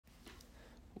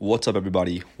What's up,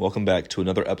 everybody? Welcome back to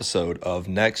another episode of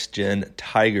Next Gen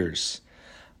Tigers.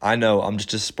 I know I'm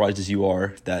just as surprised as you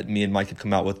are that me and Mike have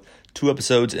come out with 2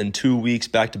 episodes in 2 weeks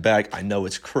back to back. I know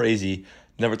it's crazy.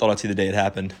 Never thought I'd see the day it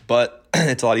happened, but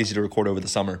it's a lot easier to record over the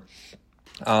summer.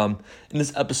 In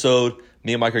this episode,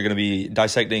 me and Mike are going to be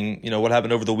dissecting, what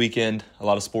happened over the weekend. A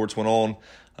lot of sports went on,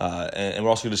 and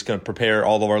we're also just going to prepare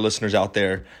all of our listeners out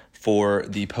there for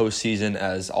the postseason,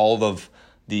 as all of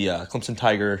the Clemson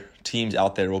Tiger teams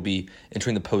out there will be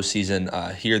entering the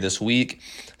postseason here this week.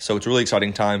 So it's a really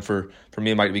exciting time for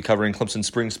me and Mike to be covering Clemson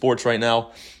spring sports right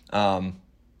now. And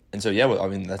so,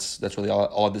 that's really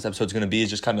all this episode is going to be, is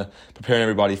just kind of preparing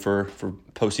everybody for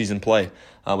postseason play.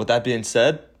 With that being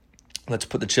said, let's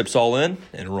put the chips all in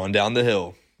and run down the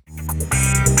hill.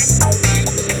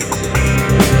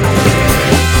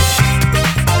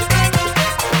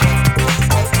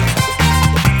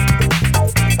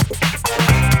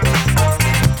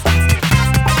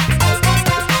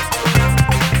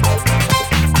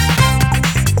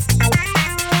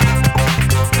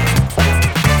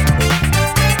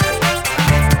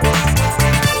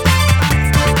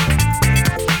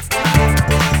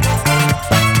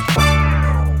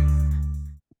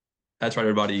 That's right,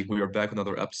 everybody. We are back with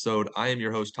another episode. I am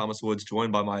your host, Thomas Woods,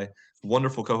 joined by my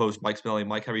wonderful co-host, Mike Smelly.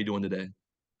 Mike, how are you doing today?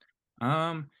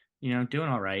 Doing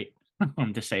all right,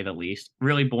 to say the least.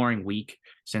 Really boring week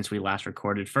since we last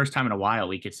recorded. First time in a while,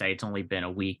 we could say it's only been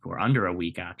a week or under a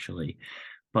week, actually.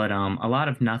 But a lot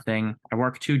of nothing. I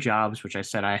work 2 jobs, which I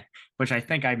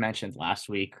think I mentioned last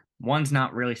week. One's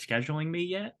not really scheduling me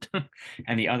yet,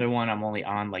 and the other one I'm only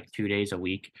on like 2 days a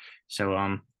week.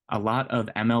 So a lot of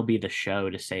MLB The Show,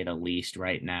 to say the least,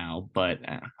 right now. But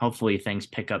hopefully things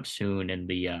pick up soon in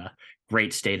the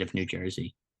great state of New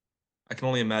Jersey. I can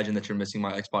only imagine that you're missing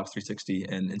my Xbox 360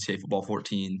 and NCAA Football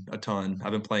 14 a ton.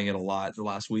 I've been playing it a lot the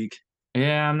last week.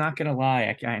 Yeah, I'm not gonna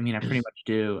lie. I mean, I pretty much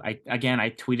do. I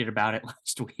tweeted about it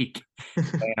last week,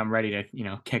 and I'm ready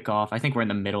to kick off. I think we're in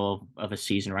the middle of a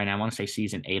season right now. I want to say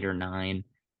season 8 or 9.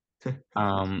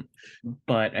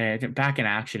 But back in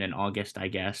action in August, I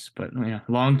guess. But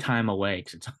long time away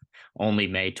because it's only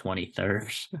May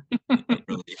 23rd.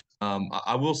 Really.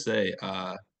 I will say,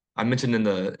 I mentioned in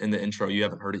the intro, you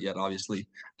haven't heard it yet, obviously,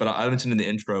 but I mentioned in the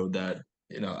intro that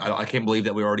I can't believe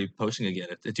that we're already posting again.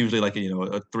 It's usually like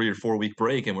a 3 or 4 week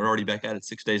break, and we're already back at it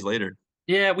 6 days later.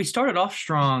 Yeah, we started off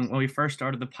strong when we first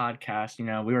started the podcast.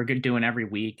 We were good doing every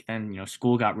week. Then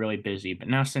school got really busy. But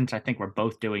now, since I think we're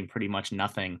both doing pretty much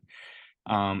nothing,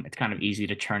 it's kind of easy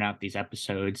to churn out these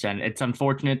episodes. And it's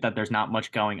unfortunate that there's not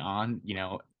much going on,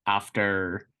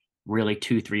 after really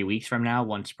 2-3 weeks from now,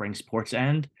 once spring sports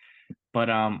end. But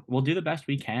we'll do the best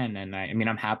we can. And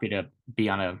I'm happy to be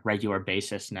on a regular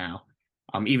basis now,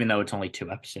 even though it's only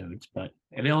 2 episodes. But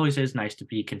it always is nice to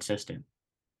be consistent.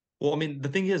 Well, the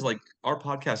thing is, like, our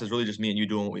podcast is really just me and you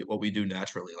doing what we do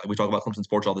naturally. Like, we talk about Clemson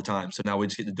sports all the time. So now we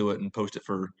just get to do it and post it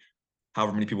for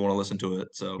however many people want to listen to it.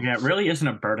 So yeah, it really isn't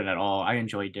a burden at all. I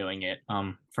enjoy doing it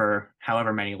for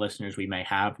however many listeners we may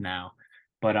have now.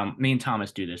 But me and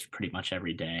Thomas do this pretty much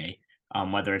every day,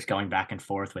 whether it's going back and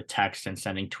forth with text and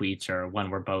sending tweets, or when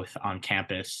we're both on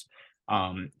campus,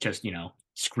 just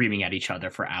screaming at each other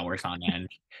for hours on end,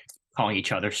 calling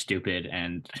each other stupid,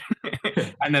 and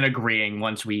and then agreeing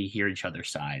once we hear each other's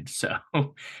side. So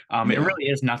It really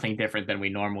is nothing different than we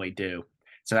normally do.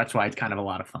 So that's why it's kind of a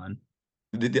lot of fun.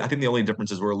 I think the only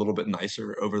difference is we're a little bit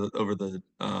nicer over the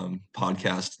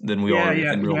podcast than we are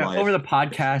in real life. Over the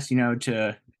podcast,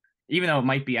 to even though it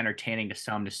might be entertaining to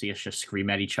some to see us just scream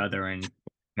at each other and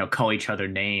call each other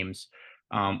names,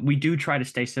 we do try to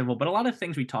stay civil. But a lot of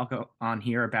things we talk on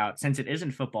here about, since it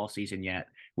isn't football season yet,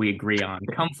 we agree on.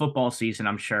 Come football season,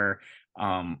 I'm sure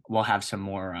we'll have some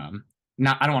more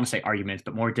I don't want to say arguments,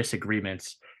 but more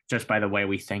disagreements, just by the way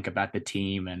we think about the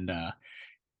team and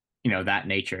that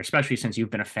nature, especially since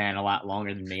you've been a fan a lot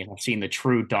longer than me and have seen the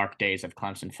true dark days of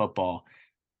Clemson football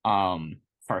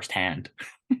firsthand.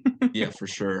 Yeah, for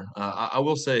sure. I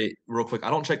will say real quick, I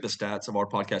don't check the stats of our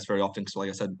podcast very often. So like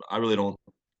I said, I really don't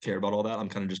care about all that. I'm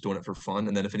kind of just doing it for fun.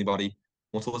 And then if anybody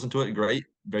wants to listen to it, great.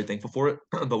 Very thankful for it.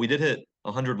 But we did hit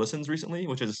 100 listens recently,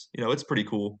 which is, it's pretty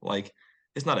cool. Like,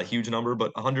 it's not a huge number,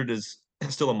 but 100 is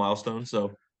still a milestone.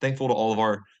 So thankful to all of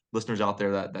our listeners out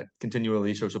there that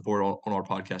continually show support on our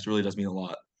podcast. It really does mean a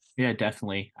lot. Yeah,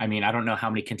 definitely. I don't know how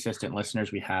many consistent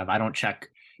listeners we have. I don't check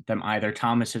them either.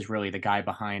 Thomas is really the guy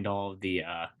behind all of the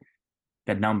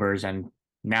numbers, and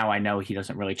now I know he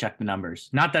doesn't really check the numbers.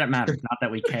 Not that it matters, not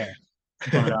that we care.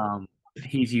 But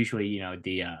he's usually,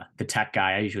 the tech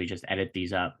guy. I usually just edit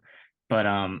these up. But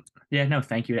yeah, no,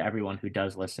 thank you to everyone who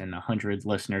does listen. 100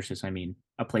 listeners is, I mean,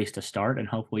 a place to start, and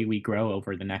hopefully we grow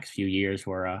over the next few years.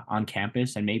 We're on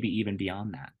campus and maybe even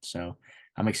beyond that. So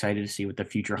I'm excited to see what the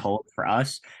future holds for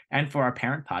us and for our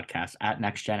parent podcast at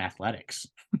Next Gen Athletics.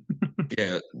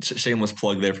 Yeah, shameless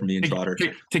plug there from me and to, Trotter.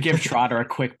 to give Trotter a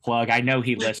quick plug, I know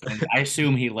he listens. I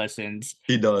assume he listens.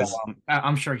 He So, does.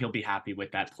 I'm sure he'll be happy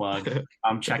with that plug.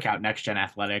 Check out Next Gen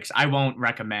Athletics. I won't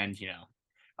recommend,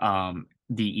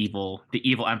 the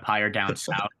evil empire down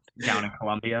south, down in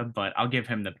Colombia, but I'll give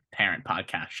him the parent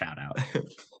podcast shout out.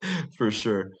 For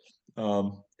sure.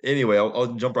 Anyway,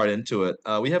 I'll jump right into it.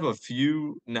 We have a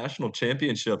few national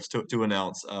championships to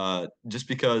announce just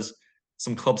because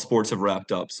some club sports have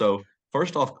wrapped up. So,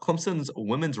 first off, Clemson's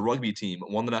women's rugby team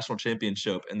won the national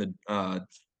championship in the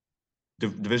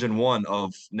Division One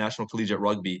of National Collegiate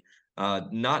Rugby.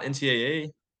 Not NCAA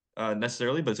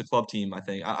necessarily, but it's a club team, I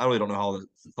think. I really don't know how the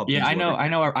club Yeah, teams I work. know. I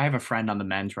know. I have a friend on the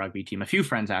men's rugby team. A few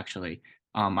friends actually.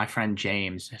 My friend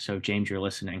James. So James, you're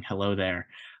listening. Hello there.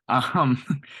 Um,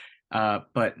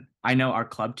 but I know our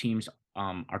club teams.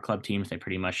 Our club teams. They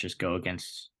pretty much just go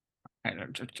against. I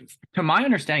don't know, to my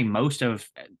understanding, most of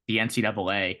the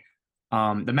NCAA.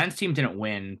 The men's team didn't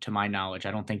win, to my knowledge.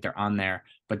 I don't think they're on there,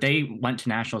 but they went to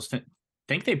nationals.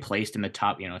 Think they placed in the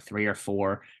top, 3 or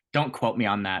 4. Don't quote me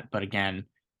on that, but again,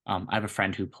 I have a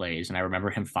friend who plays, and I remember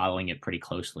him following it pretty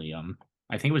closely.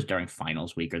 I think it was during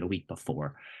finals week or the week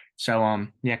before. So,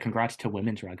 yeah, congrats to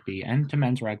women's rugby and to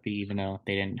men's rugby, even though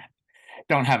they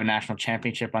don't have a national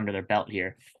championship under their belt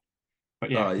here. But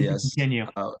yeah, Yes. continue.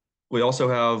 We also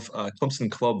have Clemson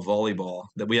Club Volleyball.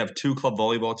 That we have two club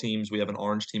volleyball teams. We have an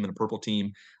orange team and a purple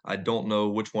team. I don't know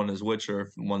which one is which, or if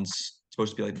one's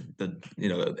supposed to be like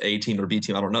the A team or B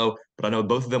team. I don't know, but I know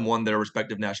both of them won their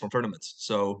respective national tournaments.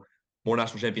 So more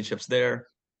national championships there.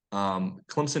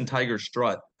 Clemson Tiger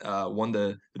Strut won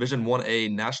the Division 1A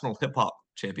National Hip Hop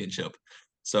Championship.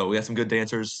 So we had some good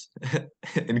dancers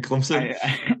in Clemson.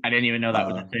 I didn't even know that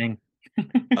was Uh, a thing.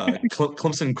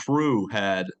 Clemson Crew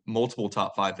had multiple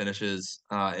top five finishes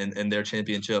in their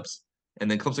championships, and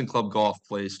then Clemson Club Golf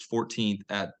placed 14th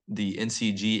at the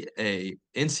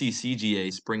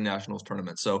NCCGA Spring Nationals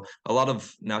tournament. So a lot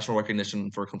of national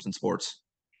recognition for Clemson sports.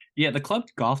 Yeah, the club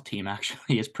golf team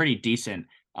actually is pretty decent.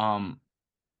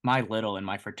 My little in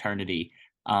my fraternity,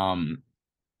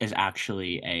 is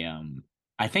actually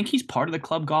I think he's part of the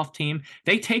club golf team.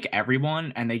 They take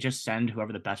everyone and they just send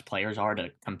whoever the best players are to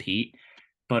compete,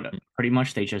 but pretty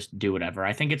much they just do whatever.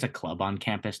 I think it's a club on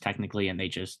campus technically, and they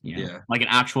just, Yeah. like an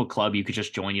actual club, you could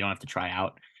just join, you don't have to try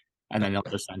out, and then they'll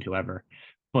just send whoever.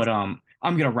 But I'm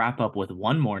gonna wrap up with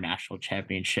one more national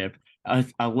championship,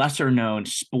 a lesser known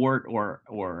sport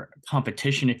or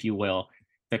competition, if you will.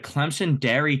 The Clemson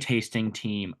dairy tasting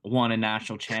team won a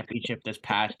national championship this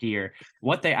past year.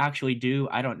 What they actually do,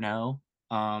 I don't know.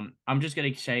 I'm just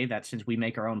gonna say that since we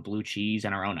make our own blue cheese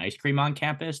and our own ice cream on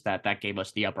campus, that gave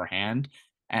us the upper hand,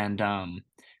 and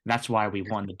that's why we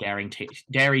won the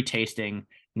dairy tasting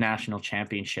national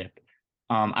championship.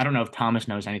 I don't know if Thomas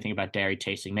knows anything about dairy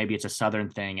tasting. Maybe it's a Southern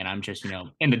thing, and I'm just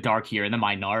in the dark here, in the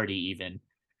minority even.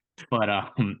 But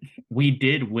we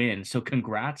did win. So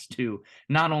congrats to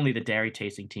not only the dairy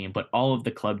tasting team, but all of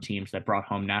the club teams that brought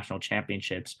home national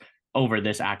championships over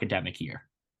this academic year.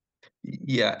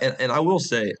 Yeah, and I will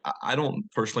say I don't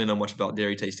personally know much about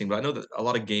dairy tasting, but I know that a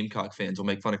lot of Gamecock fans will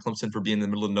make fun of Clemson for being in the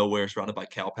middle of nowhere, surrounded by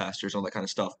cow pastures and all that kind of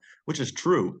stuff, which is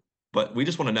true. But we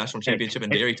just won a national It, championship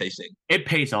in it, dairy tasting. it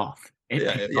pays off. It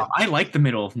pays Yeah, yeah, off. I like the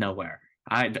middle of nowhere.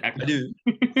 I do.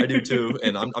 I do too,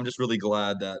 and I'm just really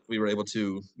glad that we were able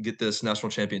to get this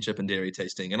national championship in dairy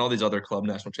tasting and all these other club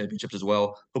national championships as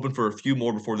well. Hoping for a few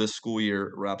more before this school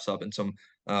year wraps up and some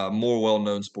more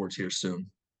well-known sports here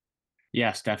soon.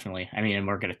 Yes, definitely. I mean, and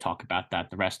we're going to talk about that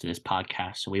the rest of this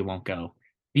podcast, so we won't go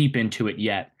deep into it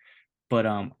yet. But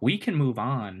we can move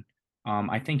on.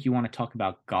 I think you want to talk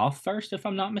about golf first, if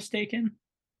I'm not mistaken.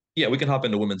 Yeah, we can hop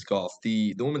into women's golf.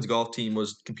 The women's golf team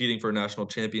was competing for a national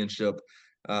championship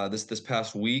this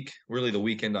past week, really the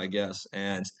weekend, I guess,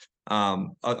 and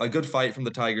a good fight from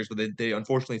the Tigers, but they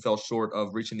unfortunately fell short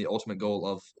of reaching the ultimate goal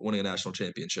of winning a national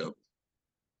championship.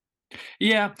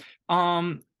 Yeah.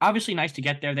 Obviously nice to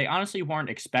get there. They honestly weren't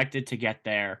expected to get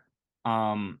there.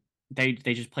 They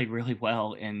just played really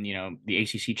well in, the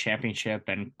ACC championship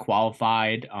and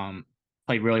qualified,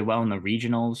 played really well in the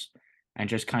regionals and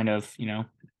just kind of,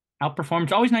 outperformed.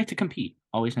 It's always nice to compete.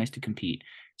 Always nice to compete.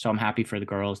 So I'm happy for the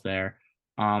girls there.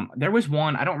 There was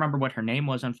one, I don't remember what her name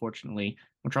was, unfortunately.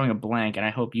 I'm drawing a blank, and I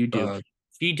hope you do. Uh,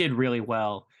 She did really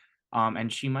well.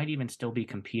 And she might even still be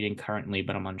competing currently,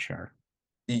 but I'm unsure.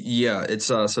 Yeah, it's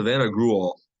Savannah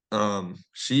Gruel.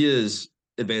 She is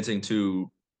advancing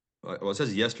to well, it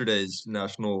says yesterday's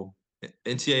national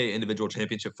NCAA individual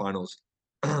championship finals,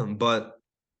 but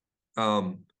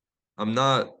um, I'm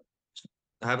not.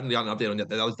 I haven't gotten an update on that.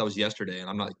 That was yesterday, and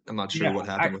I'm not sure Yeah, what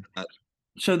happened with that.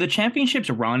 so the championships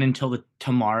run until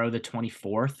tomorrow, the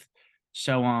 24th.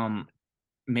 So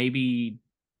maybe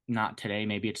not today,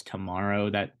 maybe it's tomorrow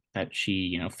that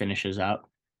she, finishes up.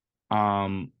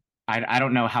 Um I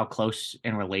don't know how close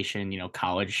in relation,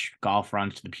 college golf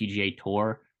runs to the PGA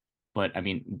Tour, but I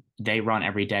mean, they run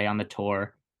every day on the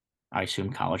tour. I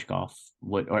assume college golf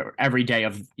would, or every day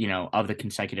of, of the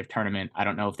consecutive tournament. I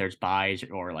don't know if there's buys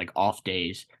or like off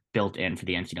days built in for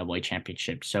the NCAA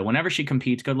championship. So whenever she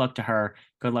competes, good luck to her.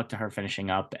 Good luck to her finishing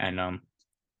up, and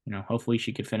hopefully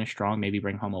she could finish strong, maybe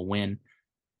bring home a win.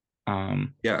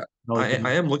 Yeah, Always I, good.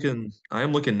 I am looking. I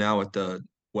am looking now at the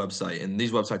website, and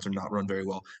these websites are not run very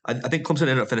well. I think Clemson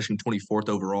ended up finishing 24th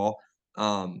overall,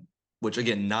 which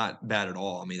again, not bad at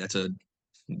all. I mean, that's a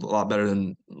lot better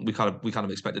than we kind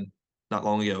of expected not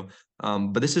long ago.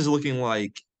 But this is looking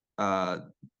like uh,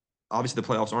 obviously the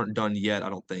playoffs aren't done yet. I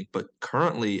don't think, but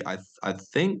currently, I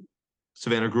think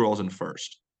Savannah Gruel's in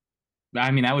first.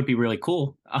 I mean, that would be really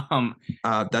cool.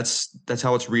 That's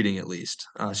how it's reading at least.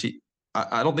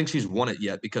 I don't think she's won it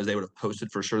yet because they would have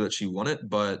posted for sure that she won it,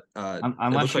 but it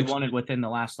Unless looks she like won it within the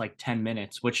last like 10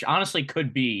 minutes, which honestly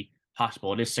could be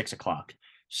possible. It is 6 o'clock.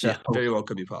 So yeah, very well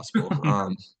could be possible.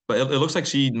 But it looks like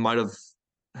she might have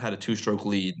had a two-stroke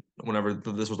lead whenever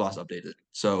this was last updated.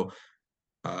 So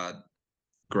uh,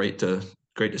 great to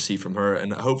great to see from her,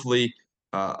 and hopefully,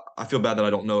 I feel bad that I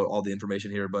don't know all the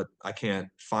information here, but I can't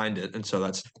find it, and so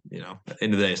that's at the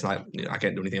end of the day, it's not I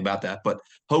can't do anything about that. But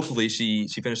hopefully, she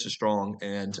finishes strong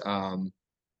and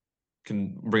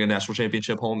can bring a national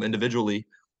championship home individually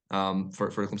for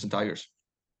the Clemson Tigers.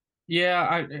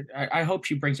 yeah, I hope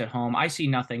she brings it home. I see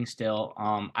nothing still.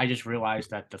 I just realized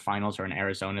that the finals are in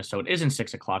Arizona, so it isn't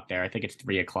 6 o'clock there. I think it's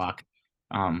 3 o'clock,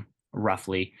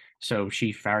 roughly. So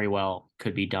she very well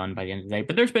could be done by the end of the day.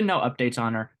 But there's been no updates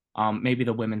on her. Maybe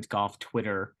the women's golf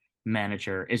Twitter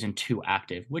manager isn't too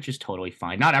active, which is totally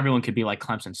fine. Not everyone could be like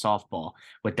Clemson Softball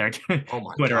with their Oh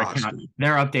my Twitter gosh, account. dude.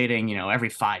 They're updating, every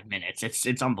 5 minutes.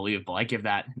 It's unbelievable. I give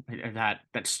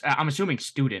that's I'm assuming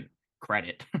student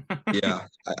credit. Yeah,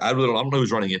 I don't know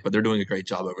who's running it, but they're doing a great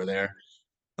job over there.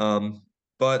 Um,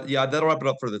 but yeah, that'll wrap it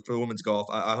up for the women's golf.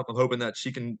 I'm hoping that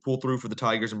she can pull through for the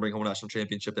Tigers and bring home a national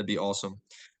championship. That'd be awesome.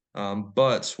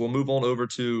 But we'll move on over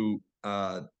to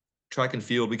track and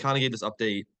field. We kind of gave this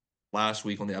update last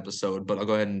week on the episode, but I'll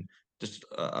go ahead and just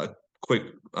a quick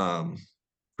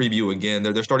preview again.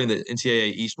 They're starting the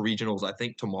NCAA East regionals, I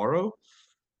think tomorrow.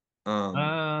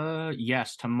 Um,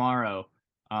 Yes, tomorrow.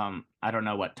 I don't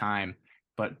know what time,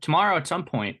 but tomorrow at some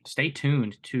point, stay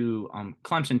tuned to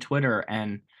Clemson Twitter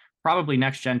and probably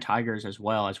Next Gen Tigers as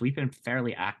well, as we've been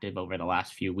fairly active over the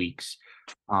last few weeks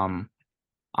um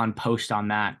on post on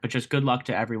that. But just good luck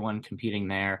to everyone competing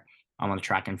there on the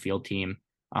track and field team.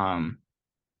 Um,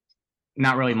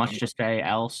 Not really much I'm, to say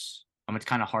else. It's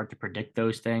kind of hard to predict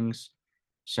those things.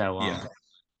 So yeah,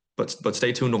 but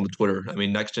stay tuned on the Twitter. I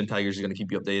mean, Next Gen Tigers is going to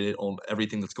keep you updated on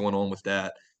everything that's going on with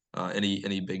that.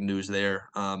 Any big news there?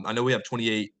 I know we have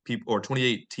 28 people or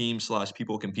 28 teams slash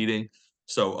people competing,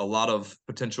 so a lot of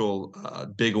potential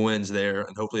big wins there,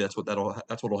 and hopefully that's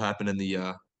what'll happen in the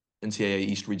NCAA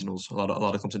East regionals. A lot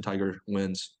of Clemson Tiger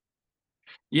wins.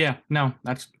 yeah, no,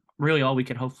 that's really all we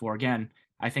could hope for. Again,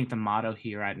 I think the motto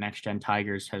here at Next Gen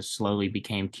Tigers has slowly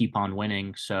became keep on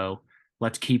winning. So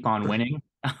let's keep on winning.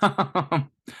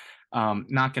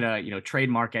 Not gonna,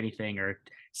 trademark anything or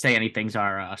say anything's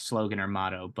our slogan or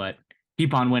motto, but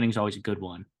keep on winning is always a good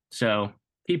one. So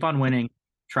keep on winning,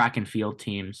 track and field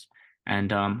teams,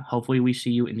 and hopefully we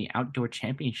see you in the outdoor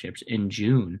championships in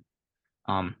June,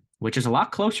 which is a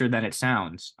lot closer than it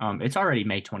sounds. It's already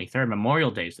May 23rd.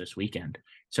 Memorial Day is this weekend.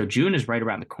 So June is right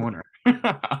around the corner.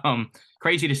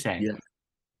 Crazy to say. Yeah.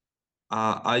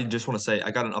 I just want to say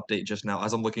I got an update just now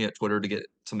as I'm looking at Twitter to get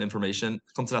some information.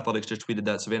 Clemson Athletics just tweeted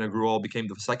that Savannah Gruel became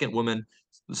the second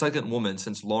woman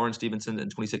since Lauren Stevenson in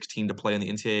 2016 to play in the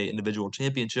NCAA Individual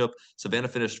Championship. Savannah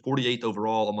finished 48th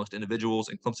overall amongst individuals,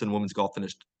 and Clemson women's golf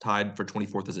finished tied for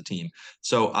 24th as a team.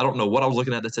 So I don't know what I was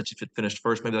looking at that said she finished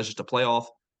first. Maybe that's just a playoff,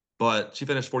 but she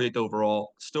finished 48th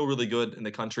overall. Still really good in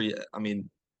the country. I mean,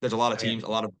 there's a lot of Oh, yeah. teams, a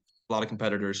lot of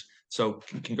competitors. So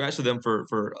congrats to them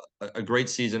for a great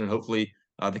season, and hopefully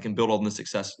they can build on the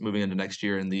success moving into next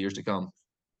year and the years to come.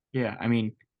 Yeah, I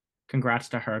mean, congrats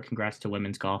to her. Congrats to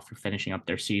women's golf for finishing up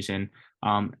their season.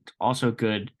 It's also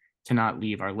good to not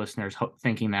leave our listeners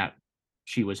thinking that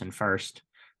she was in first.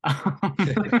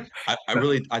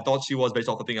 I thought she was based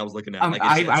off the thing I was looking at. Like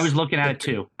I was it's looking at it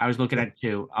too. I was looking at it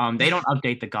too. They don't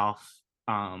update the golf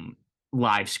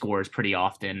live scores pretty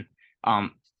often.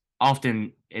 Um,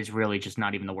 Often is really just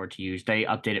not even the word to use. They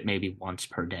update it maybe once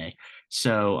per day.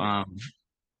 So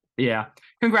yeah.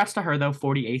 Congrats to her though.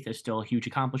 48th is still a huge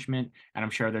accomplishment, and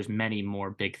I'm sure there's many more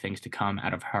big things to come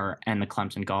out of her and the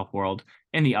Clemson golf world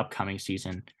in the upcoming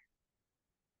season.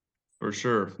 for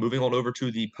sure. Moving on over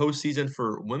to the postseason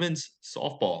for women's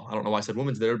softball. I don't know why I said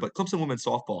women's there, but Clemson women's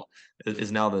softball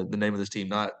is now the name of this team,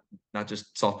 not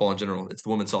just softball in general. It's the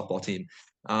women's softball team.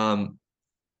 Um,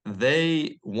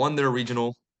 they won their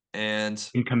regional, and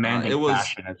In it commanding was.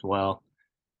 fashion as well.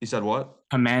 You said what?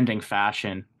 Commanding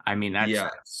fashion. I mean, Yeah,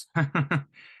 that's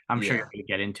I'm sure you're yeah, going to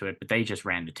get into it, but they just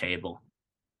ran the table.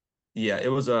 yeah. It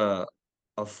was a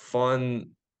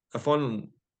fun a fun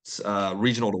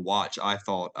regional to watch. I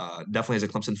thought definitely as a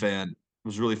Clemson fan it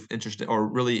was really interesting or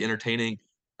really entertaining.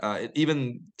 It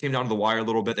even came down to the wire a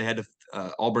little bit. They had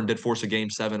to Auburn did force a game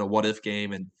seven, a what if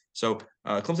game, and so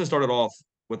Clemson started off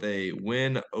with a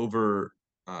win over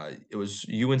it was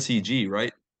UNCG,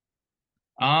 right?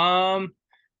 Um,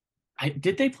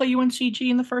 did they play UNCG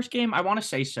in the first game? I want to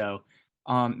say so.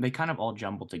 They kind of all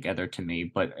jumbled together to me,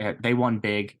 but they won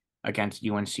big against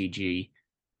UNCG.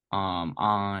 On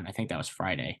I think that was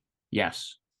Friday.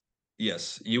 Yes.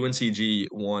 Yes, UNCG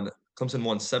won. Clemson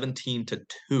won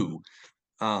 17-2.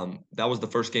 That was the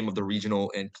first game of the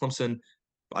regional, and Clemson,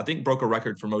 I think, broke a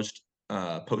record for most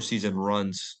postseason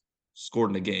runs scored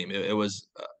in a game. It was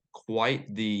uh,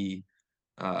 quite the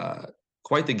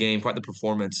game, quite the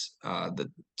performance. The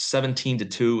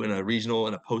 17-2 in a regional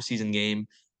in a postseason game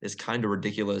is kind of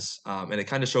ridiculous, and it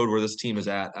kind of showed where this team is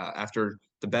at after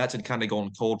the bats had kind of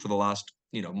gone cold for the last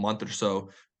month or so.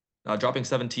 Dropping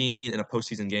 17 in a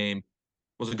postseason game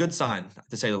was a good sign,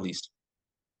 to say the least.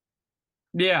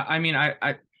 Yeah, I mean,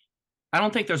 I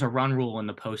don't think there's a run rule in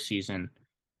the postseason.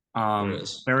 There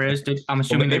is. There is. I'm Well,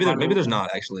 assuming they run maybe ruled there's them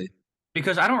not actually.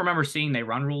 because I don't remember seeing they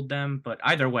run ruled them. But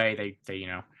either way, they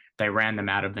they ran them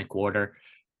out of McWhorter.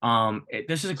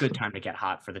 This is a good time to get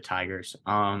hot for the Tigers.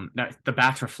 The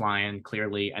bats were flying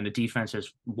clearly, and the defense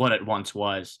is what it once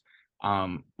was.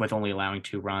 With only allowing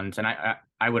 2 runs, and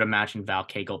I would imagine Val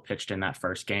Cagle pitched in that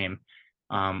first game.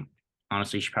 Um,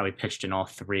 Honestly, she probably pitched in all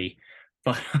 3,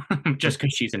 but just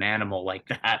because she's an animal like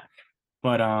that.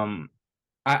 But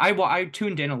I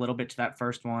tuned in a little bit to that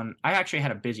first one. I actually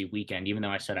had a busy weekend, even though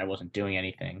I said I wasn't doing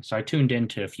anything. So I tuned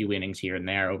into a few innings here and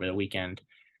there over the weekend.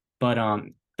 But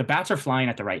the bats are flying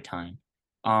at the right time.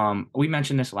 We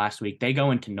mentioned this last week. They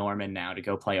go into Norman now to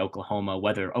go play Oklahoma.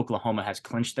 Whether Oklahoma has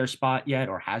clinched their spot yet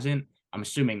or hasn't, I'm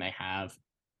assuming they have.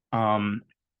 Um,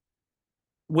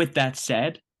 with that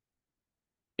said,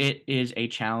 it is a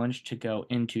challenge to go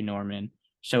into Norman.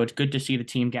 So it's good to see the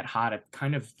team get hot at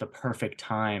kind of the perfect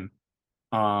time.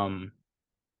 Um,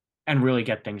 and really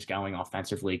get things going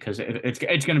offensively because it's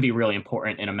going to be really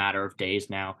important in a matter of days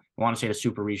now. I want to say the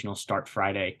super regionals start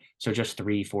Friday, so just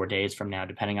 3-4 days from now,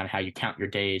 depending on how you count your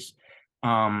days.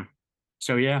 Um,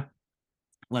 so yeah,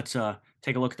 let's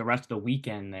take a look at the rest of the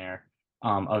weekend there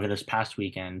over this past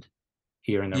weekend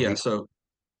here in the Yeah, region.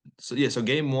 so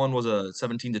game one was a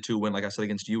 17-2 win, like I said,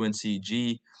 against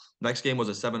UNCG. Next game was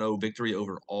a 7-0 victory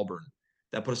over Auburn.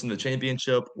 That put us in the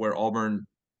championship where Auburn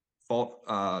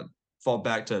fought fought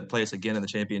back to play us again in the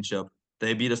championship.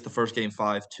 They beat us the first game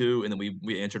 5-2, and then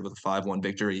we answered with a 5-1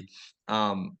 victory.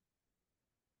 Um,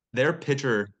 their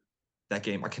pitcher that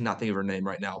game, I cannot think of her name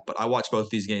right now, but I watched both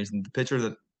these games, and the pitcher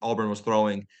that Auburn was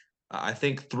throwing, I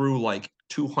think threw like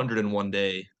 200 in one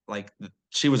day. Like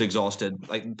she was exhausted.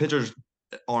 Like pitchers'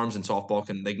 arms in softball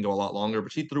they can go a lot longer,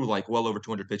 but she threw like well over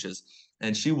 200 pitches,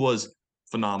 and she was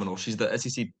phenomenal. She's the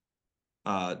SEC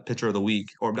pitcher of the week,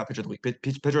 or not pitcher of the week,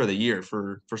 pitcher of the year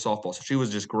for softball. So she was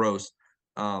just gross.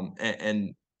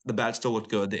 And the bat still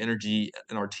looked good. The energy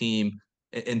in our team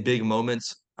in big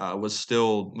moments was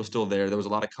still there. There was a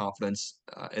lot of confidence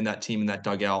in that team in that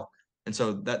dugout, and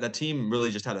so that team really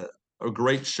just had a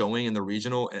great showing in the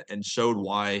regional and showed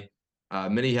why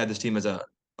many had this team as a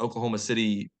Oklahoma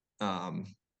City um,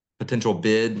 potential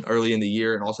bid early in the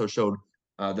year, and also showed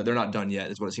that they're not done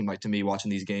yet. Is what it seemed like to me watching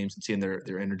these games and seeing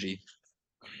their energy.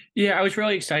 Yeah, I was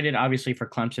really excited, obviously, for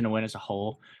Clemson to win as a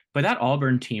whole. But that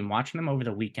Auburn team, watching them over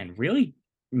the weekend, really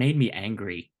made me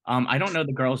angry. I don't know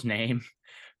the girl's name,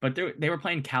 but they were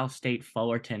playing Cal State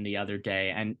Fullerton the other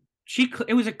day, and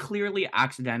it was a clearly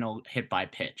accidental hit by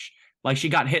pitch. Like she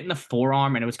got hit in the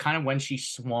forearm, and it was kind of when she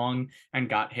swung and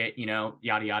got hit, yada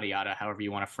yada yada, however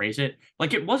you want to phrase it.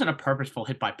 Like it wasn't a purposeful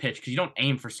hit by pitch because you don't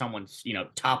aim for someone's,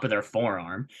 top of their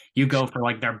forearm. You go for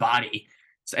like their body.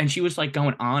 And she was like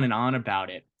going on and on about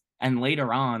it. And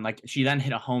later on, like she then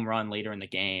hit a home run later in the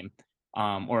game,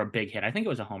 or a big hit. I think it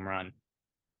was a home run.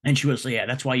 And she was, yeah,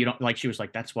 that's why you don't like, she was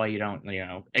like, that's why you don't,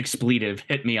 expletive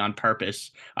hit me on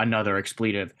purpose, another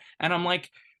expletive. And I'm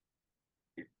like,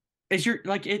 is your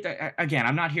like it again,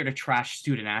 I'm not here to trash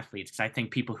student athletes because I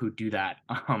think people who do that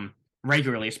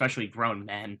regularly, especially grown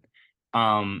men,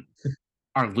 um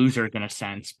are losers in a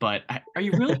sense. But are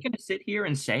you really going to sit here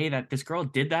and say that this girl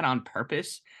did that on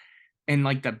purpose in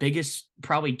like the biggest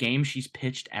probably game she's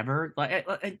pitched ever? Like,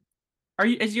 are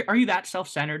you that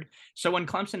self-centered? So when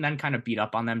Clemson then kind of beat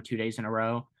up on them 2 days in a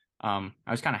row, I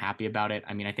was kind of happy about it.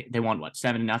 I mean, I think they won what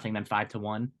 7-0, then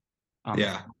 5-1, if I'm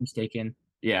Yeah. not mistaken.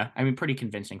 Yeah, I mean, pretty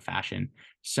convincing fashion.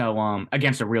 So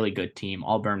against a really good team,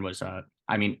 Auburn was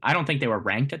I mean, I don't think they were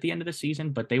ranked at the end of the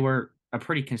season, but they were a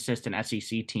pretty consistent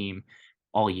SEC team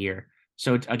all year.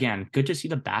 So it's, again, good to see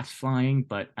the bats flying.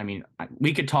 But I mean,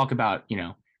 we could talk about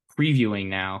previewing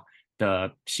now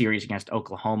the series against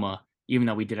Oklahoma, even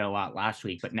though we did it a lot last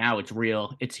week. But now it's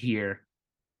real. It's here.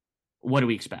 What do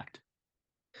we expect?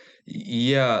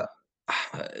 Yeah,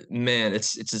 man,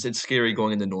 it's scary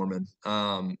going into Norman.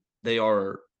 They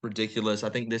are ridiculous. I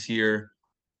think this year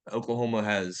Oklahoma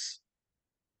has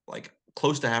like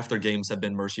close to half their games have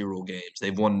been mercy rule games.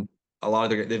 They've won a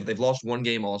lot of they've lost one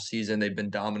game all season. They've been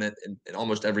dominant in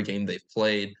almost every game they've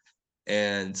played,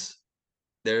 and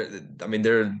they're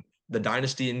the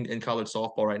dynasty in college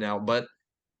softball right now. But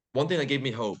one thing that gave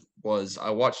me hope was I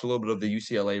watched a little bit of the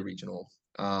UCLA regional,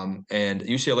 and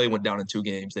UCLA went down in 2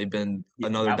 games. They've been Yeah,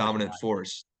 another that was dominant wild.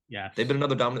 force. They've Yes. been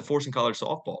another dominant force in college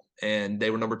softball, and they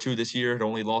were number 2 this year. Had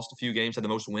only lost a few games, had the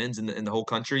most wins in the whole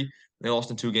country. They lost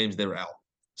in 2 games. They were out.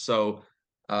 So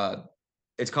uh,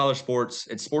 it's college sports.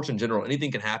 It's sports in general.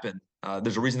 Anything can happen.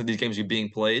 There's a reason that these games are being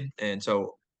played, and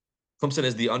so Clemson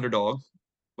is the underdog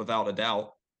without a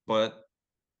doubt. But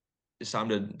it's time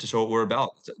to show what we're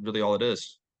about. That's really all it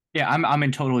is. Yeah, I'm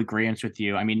in total agreement with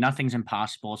you. I mean, nothing's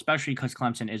impossible, especially because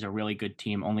Clemson is a really good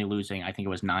team, only losing, I think it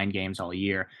was 9 games all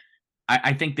year.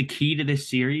 I think the key to this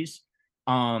series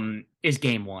is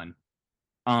game one.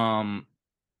 Um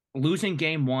Losing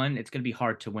game one, it's gonna be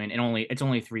hard to win. And it's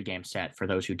only a 3 game set for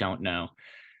those who don't know.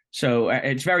 So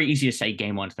it's very easy to say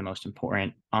game one's the most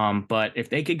important. But if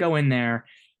they could go in there,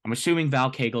 I'm assuming Val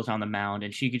Cagel's on the mound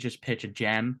and she could just pitch a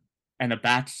gem and the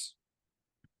bats.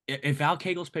 If Val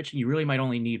Cagel's pitching, you really might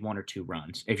only need 1 or 2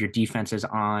 runs if your defense is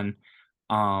on.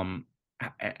 Um,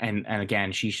 and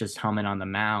again, she's just humming on the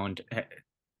mound.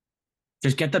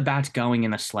 Just get the bats going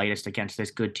in the slightest against this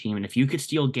good team. And if you could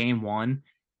steal game one,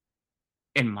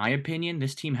 in my opinion,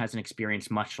 this team hasn't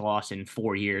experienced much loss in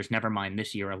 4 years, never mind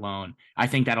this year alone. I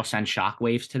think that'll send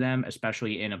shockwaves to them,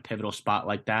 especially in a pivotal spot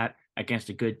like that against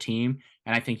a good team.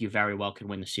 And I think you very well could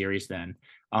win the series then.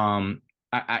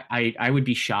 I would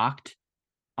be shocked,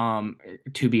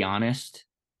 to be honest,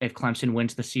 if Clemson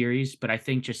wins the series, but I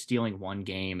think just stealing 1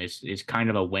 game is kind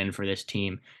of a win for this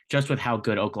team, just with how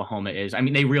good Oklahoma is. I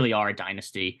mean, they really are a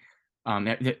dynasty.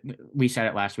 We said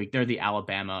it last week. They're the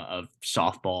Alabama of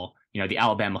softball, the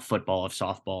Alabama football of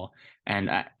softball.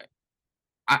 And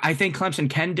I think Clemson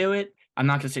can do it. I'm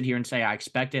not going to sit here and say I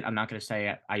expect it. I'm not going to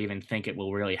say I even think it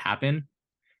will really happen.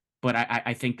 But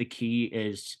I think the key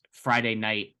is Friday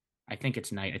night. I think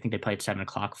it's night. I think they play at 7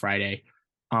 o'clock Friday.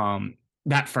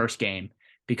 That first game,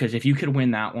 because if you could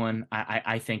win that one,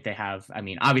 I think they have. I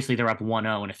mean, obviously they're up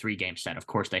 1-0 in a 3 game set. Of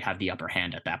course, they have the upper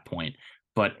hand at that point.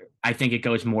 But I think it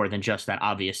goes more than just that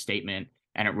obvious statement,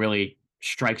 and it really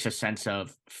strikes a sense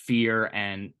of fear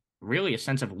and really a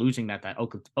sense of losing that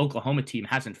Oklahoma team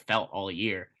hasn't felt all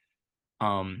year,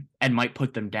 and might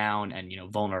put them down and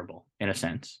vulnerable in a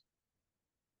sense.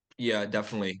 Yeah,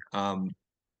 definitely.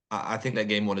 I think that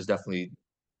game one is definitely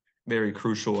very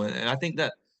crucial, and I think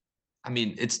that I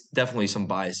mean it's definitely some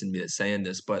bias in me that's saying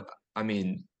this, but I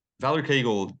mean Valerie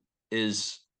Cagle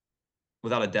is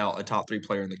without a doubt a top 3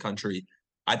 player in the country.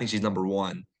 I think she's number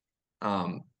 1.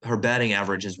 Her batting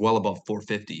average is well above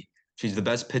 450. She's the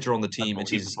best pitcher on the team, and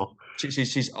Unbelievable.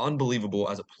 she's unbelievable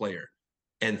as a player.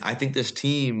 And I think this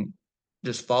team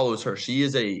just follows her. She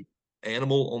is a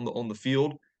animal on the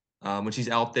field. When she's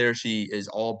out there, she is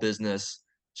all business.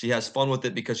 She has fun with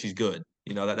it because she's good.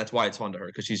 That's why it's fun to her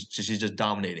because she's just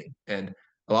dominating. And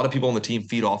a lot of people on the team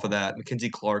feed off of that. Mackenzie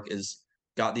Clark is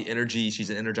got the energy. She's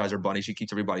an energizer bunny. She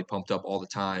keeps everybody pumped up all the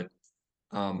time.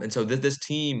 And so this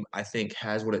team, I think,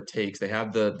 has what it takes. They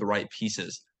have the right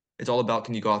pieces. It's all about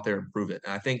can you go out there and prove it.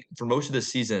 And I think for most of this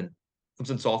season,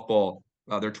 Clemson Softball,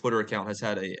 their Twitter account has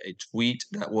had a tweet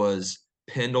that was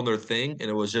pinned on their thing, and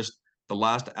it was just the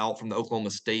last out from the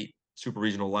Oklahoma State Super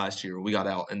Regional last year. We got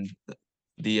out, and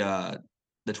the uh,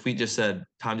 the tweet just said,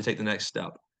 "Time to take the next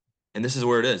step." And this is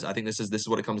where it is. I think this is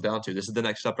what it comes down to. This is the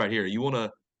next step right here. You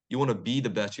wanna be the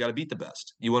best. You got to beat the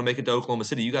best. You want to make it to Oklahoma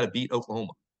City. You got to beat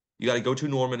Oklahoma. You got to go to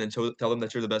Norman and tell them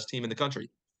that you're the best team in the country.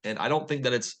 And I don't think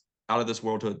that it's out of this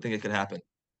world to think it could happen.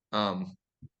 Um,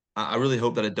 I really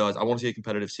hope that it does. I want to see a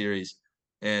competitive series.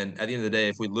 And at the end of the day,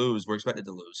 if we lose, we're expected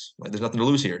to lose. Like there's nothing to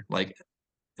lose here. Like at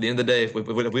the end of the day, if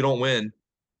we don't win,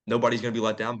 nobody's going to be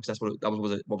let down because that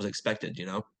was what was expected.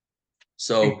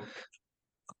 So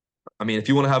I mean, if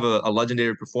you want to have a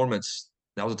legendary performance,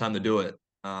 that was the time to do it.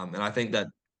 And I think that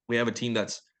we have a team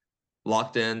that's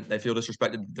locked in. They feel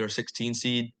disrespected. They're a 16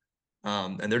 seed,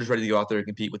 and they're just ready to go out there and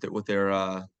compete with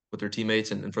their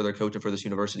teammates and for their coach and for this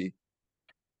university.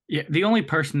 Yeah, the only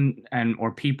person and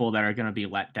or people that are going to be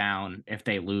let down if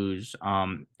they lose,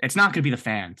 it's not going to be the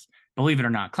fans. Believe it or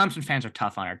not, Clemson fans are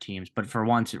tough on our teams, but for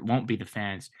once, it won't be the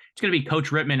fans. It's going to be Coach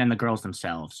Rittman and the girls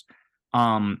themselves.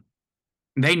 Um,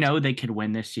 they know they could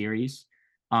win this series.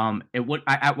 It would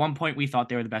at one point we thought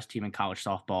they were the best team in college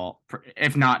softball,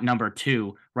 if not number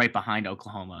two, right behind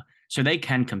Oklahoma. So they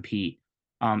can compete.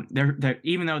 They're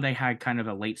even though they had kind of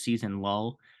a late season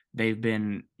lull, they've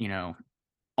been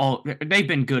they've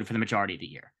been good for the majority of the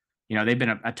year. They've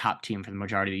been a top team for the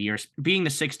majority of the year. Being the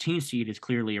 16 seed is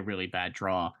clearly a really bad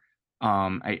draw.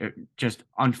 Just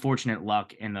unfortunate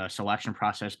luck in the selection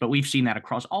process, but we've seen that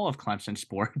across all of Clemson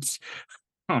sports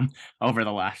over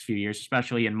the last few years,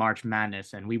 especially in March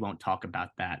Madness, and we won't talk about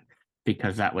that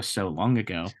because that was so long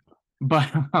ago.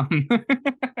 But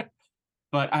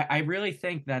but I really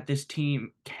think that this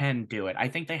team can do it. I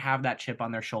think they have that chip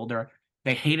on their shoulder.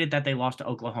 They hated that they lost to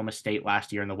Oklahoma State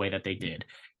last year in the way that they did.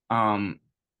 Um,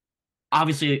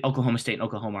 Obviously, Oklahoma State and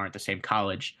Oklahoma aren't the same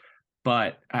college,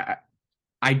 but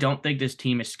I don't think this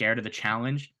team is scared of the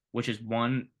challenge, which is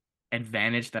one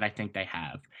advantage that I think they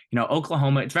have.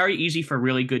 Oklahoma, it's very easy for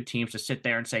really good teams to sit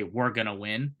there and say, we're going to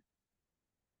win.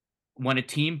 When a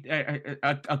team,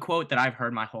 a quote that I've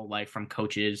heard my whole life from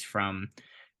coaches, from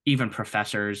even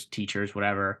professors, teachers,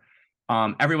 whatever,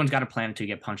 everyone's got a plan until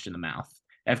you get punched in the mouth.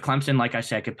 If Clemson, like I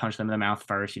said, could punch them in the mouth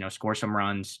first, score some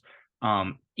runs,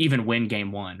 even win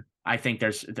game one, I think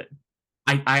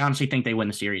I honestly think they win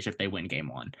the series if they win game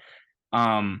one.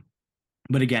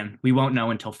 But again, we won't know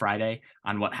until Friday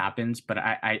on what happens. But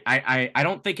I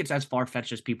don't think it's as far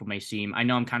fetched as people may seem. I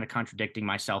know I'm kind of contradicting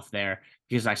myself there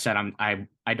because I said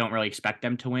I don't really expect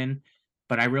them to win,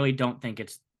 but I really don't think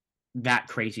it's that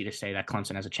crazy to say that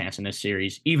Clemson has a chance in this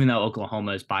series, even though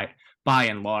Oklahoma is by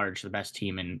and large the best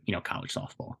team in college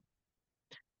softball.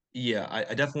 Yeah,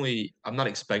 I'm not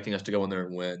expecting us to go in there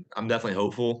and win. I'm definitely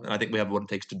hopeful, and I think we have what it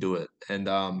takes to do it. And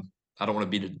I don't want to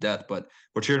beat it to death, but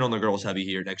we're cheering on the girls heavy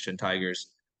here, Next Gen Tigers.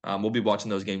 We'll be watching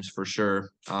those games for sure.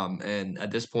 And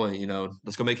at this point,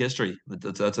 let's go make history.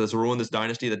 Let's ruin this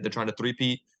dynasty that they're trying to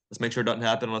three-peat. Let's make sure it doesn't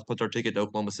happen, and let's put our ticket to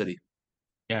Oklahoma City.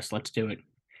 Yes, let's do it.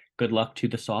 Good luck to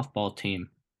the softball team.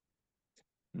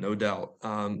 No doubt.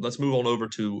 Let's move on over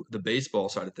to the baseball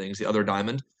side of things, the other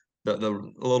diamond, the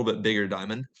a little bit bigger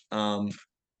diamond.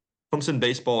 Clemson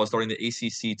Baseball is starting the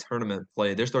ACC tournament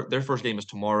play. Their first game is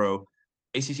tomorrow.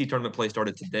 ACC tournament play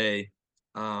started today.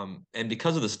 And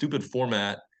because of the stupid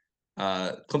format,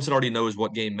 Clemson already knows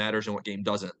what game matters and what game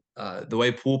doesn't. The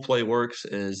way pool play works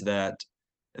is that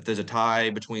if there's a tie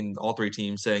between all three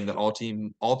teams, saying that all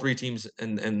three teams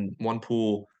in one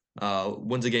pool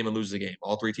wins a game and loses a game,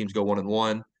 all three teams go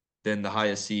 1-1. Then the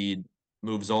highest seed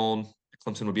moves on.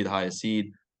 Clemson would be the highest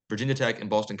seed. Virginia Tech and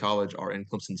Boston College are in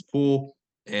Clemson's pool,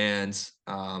 and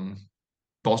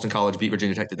Boston College beat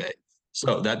Virginia Tech today.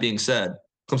 So that being said,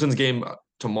 Clemson's game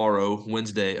tomorrow,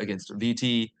 Wednesday, against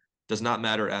VT does not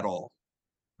matter at all.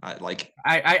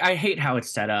 I hate how it's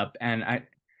set up, and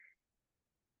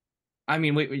I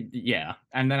mean, yeah,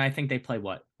 and then I think they play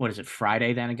what is it,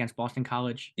 Friday then against Boston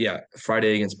College? Yeah,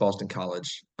 Friday against Boston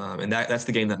College, and that's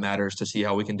the game that matters to see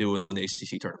how we can do in the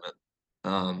ACC tournament.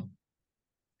 Um,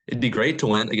 it'd be great to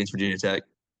win against Virginia Tech,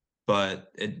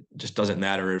 but it just doesn't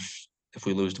matter if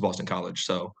we lose to Boston College.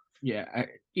 So Yeah,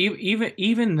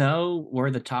 even though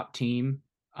we're the top team,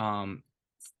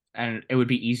 and it would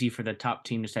be easy for the top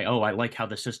team to say, "Oh, I like how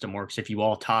the system works. If you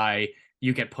all tie,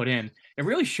 you get put in." It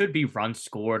really should be runs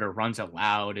scored or runs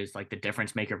allowed is like the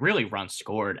difference maker. Really, runs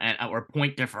scored and or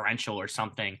point differential or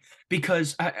something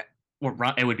because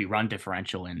it would be run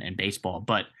differential in baseball.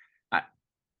 But uh,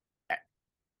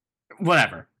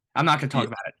 whatever, I'm not going to talk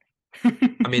yeah,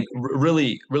 about I it. mean,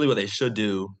 really, what they should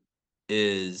do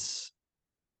is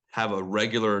have a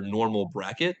regular, normal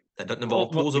bracket that doesn't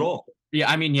involve Well, pools at all.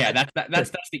 yeah, I mean, yeah, That,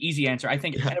 that's the easy answer. I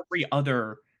think yeah, every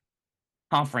other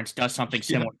conference does something yeah,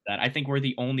 similar to that. I think we're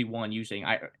the only one using.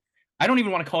 I don't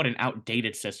even want to call it an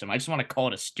outdated system. I just want to call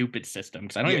it a stupid system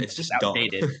because I don't yeah. even It's think it's just dumb.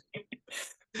 outdated.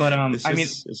 But It's I mean,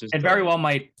 just it very dumb. well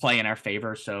might play in our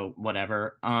favor. So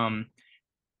whatever.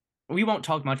 We won't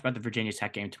talk much about the Virginia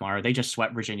Tech game tomorrow. They just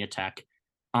swept Virginia Tech.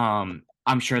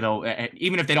 I'm sure they'll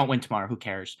even if they don't win tomorrow, who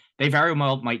cares? They very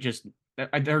well might just.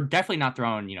 They're definitely not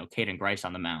throwing Caden Grice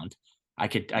on the mound. I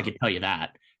could tell you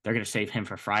that they're going to save him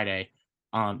for Friday.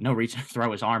 No reason to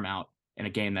throw his arm out in a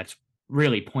game that's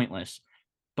really pointless.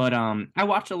 But I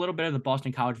watched a little bit of the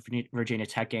Boston College Virginia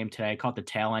Tech game today. I caught the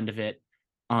tail end of it.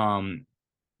 Um,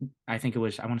 I think it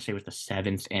was, I want to say it was the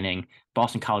seventh inning.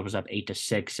 Boston College was up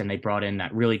 8-6, and they brought in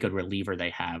that really good reliever they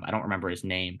have. I don't remember his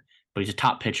name, but he's a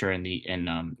top pitcher in the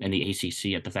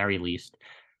ACC at the very least.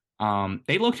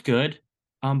 They looked good,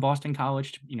 Boston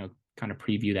College, to, kind of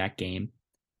preview that game.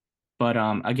 But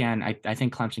again, I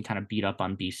think Clemson kind of beat up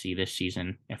on BC this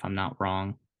season, if I'm not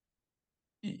wrong.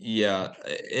 Yeah,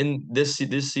 in this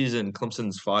season,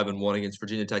 Clemson's 5-1 against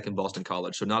Virginia Tech and Boston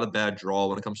College, so not a bad draw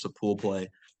when it comes to pool play.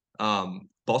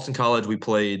 Boston College, we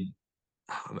played.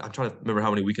 I'm trying to remember how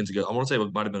many weekends ago. I want to say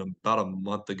it might have been about a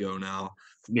month ago now.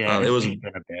 Yeah, It was it's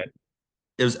been a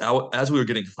bit. as we were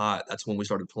getting hot. That's when we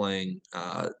started playing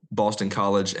Boston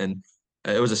College, and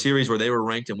it was a series where they were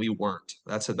ranked and we weren't.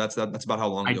 That's about how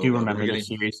long I ago do ago we were remember getting. this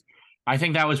series. I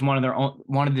think that was one of their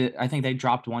one of the. I think they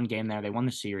dropped one game there. They won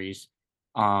the series.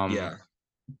 Um, Yeah,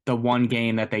 the one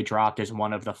game that they dropped is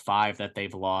one of the five that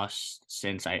they've lost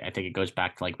since I think it goes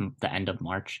back to like the end of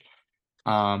March.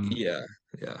 Um, yeah,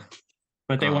 yeah.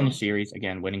 but they won the Um, series.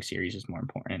 Again, winning series is more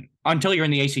important until you're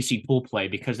in the ACC pool play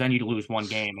because then you lose one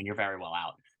game and you're very well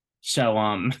out. So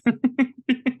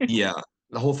yeah.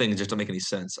 The whole thing just don't make any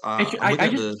sense. it's, I'm looking I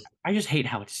at just the I just hate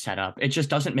how it's set up. It just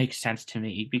doesn't make sense to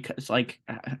me because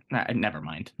never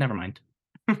mind, never mind.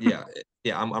 Yeah,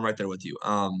 yeah, I'm right there with you.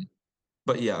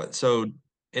 But yeah, so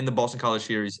in the Boston College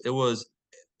series, it was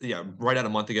right at a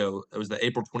month ago. It was the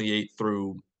April 28th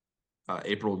through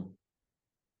April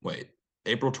wait,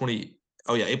 April 20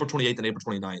 oh yeah, April 28th and April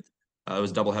 29th. It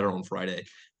was a doubleheader on Friday.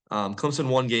 Clemson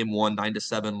won game one,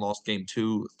 9-7, lost game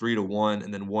two, 3-1,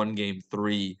 and then won game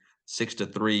three,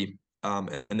 6-3.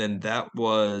 And then that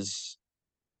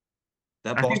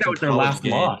I think that Boston was their College last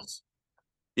game. loss.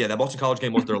 Yeah, that Boston College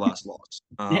game was their last loss.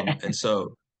 Yeah. And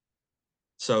so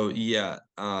yeah,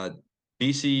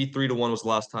 BC 3-1 was the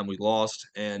last time we lost,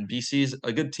 and BC's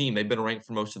a good team. They've been ranked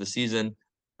for most of the season,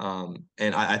 and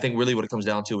I think really what it comes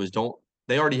down to is don't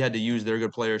they already had to use their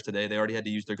good players today. They already had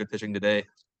to use their good pitching today.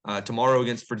 Tomorrow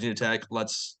against Virginia Tech,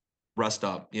 let's rest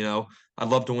up. I'd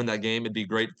love to win that game. It'd be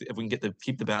great if we can get to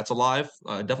keep the bats alive.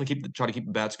 Definitely try to keep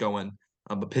the bats going.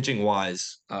 But pitching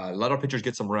wise, let our pitchers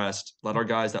get some rest. Let our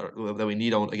guys that we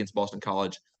need on against Boston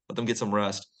College, let them get some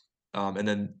rest. And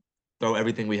then throw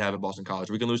everything we have at Boston College.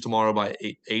 We can lose tomorrow by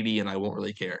 80, and I won't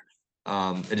really care.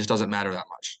 It just doesn't matter that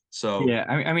much. So Yeah,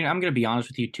 I mean, I'm going to be honest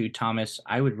with you too, Thomas.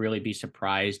 I would really be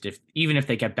surprised if, even if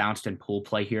they get bounced in pool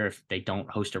play here, if they don't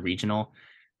host a regional.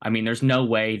 I mean, there's no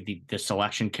way the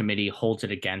selection committee holds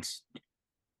it against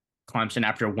Clemson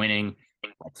after winning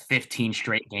like 15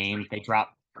 straight games. They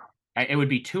drop, it would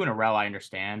be two in a row, I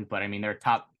understand, but I mean, they're a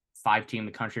top five team in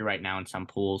the country right now in some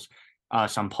polls.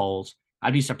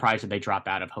 I'd be surprised if they drop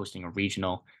out of hosting a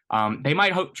regional. They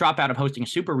might drop out of hosting a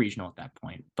super regional at that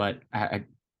point, but I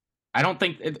don't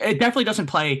think it definitely doesn't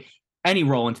play any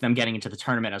role into them getting into the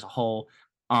tournament as a whole.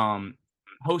 Um,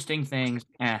 Hosting things,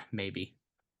 maybe.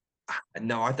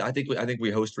 no, I think we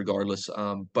host regardless.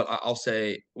 But I'll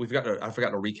say I forgot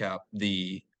to recap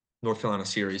the North Carolina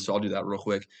series, so I'll do that real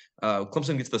quick.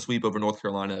 Clemson gets the sweep over North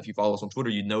Carolina. If you follow us on Twitter,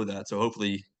 you know that. So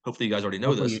hopefully you guys already know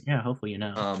Hopefully, this. yeah, hopefully you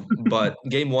know. But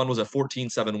game one was a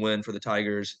 14-7 win for the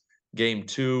Tigers. Game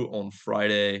two on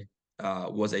Friday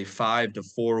was a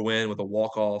 5-4 win with a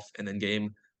walk-off. And then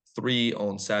game three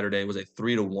on Saturday was a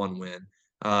 3-1 win.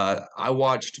 I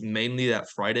watched mainly that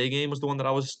Friday game was the one that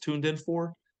I was tuned in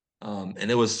for. And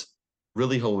it was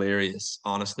really hilarious,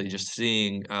 honestly, just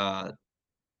seeing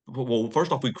well,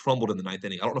 first off, we crumbled in the ninth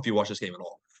inning. I don't know if you watched this game at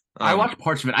all. I Um, watched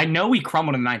parts of it. I know we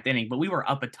crumbled in the ninth inning, but we were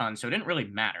up a ton, so it didn't really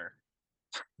matter.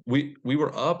 we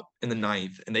were up in the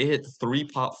ninth and they hit three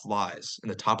pop flies in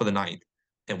the top of the ninth,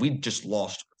 and we just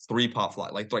lost three pop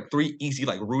flies, like three easy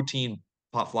like routine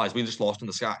pop flies. We just lost in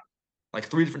the sky, like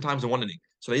three different times in one inning.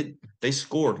 So they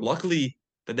scored. Luckily,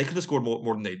 that they could have scored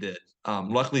more than they did.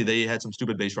 Luckily, they had some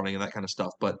stupid base running and that kind of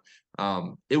stuff. But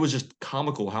it was just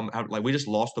comical how like we just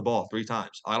lost the ball three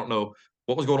times. I don't know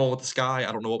what was going on with the sky.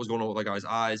 I don't know what was going on with the guy's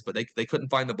eyes, but they couldn't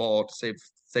find the ball to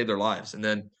save their lives. And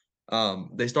then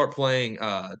they start playing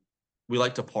 "We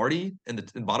Like to Party" in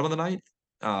the bottom of the ninth.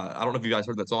 I don't know if you guys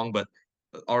heard that song, but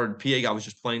our PA guy was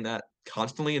just playing that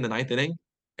constantly in the ninth inning,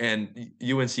 and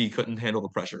UNC couldn't handle the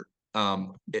pressure.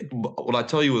 What I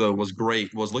tell you though was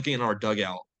great was looking in our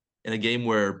dugout. in a game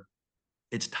where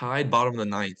it's tied bottom of the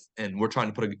ninth, and we're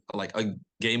trying to put a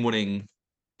game winning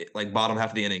like bottom half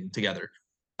of the inning together,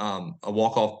 a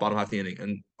walk off bottom half of the inning,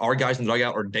 and our guys in the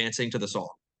dugout are dancing to the song.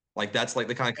 Like that's like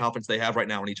the kind of confidence they have right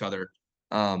now in each other.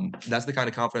 That's the kind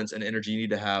of confidence and energy you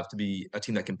need to have to be a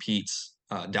team that competes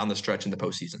down the stretch in the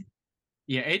postseason.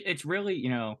 Yeah, it's really,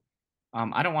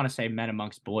 I don't want to say men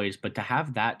amongst boys, but to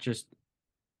have that just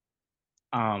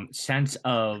sense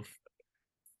of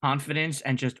confidence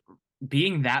and just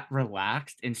being that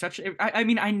relaxed in such I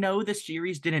mean, I know the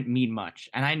series didn't mean much,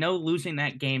 and I know losing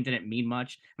that game didn't mean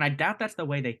much, and I doubt that's the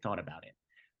way they thought about it.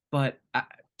 But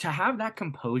to have that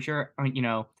composure, I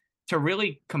mean, to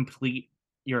really complete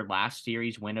your last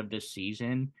series win of this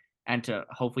season and to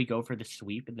hopefully go for the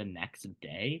sweep the next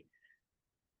day,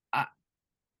 I,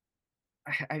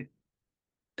 I,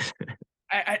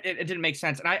 it didn't make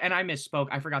sense, and I misspoke.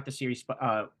 I forgot the series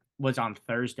was on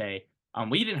Thursday.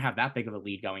 We didn't have that big of a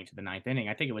lead going to the ninth inning.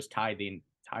 I think it was tied the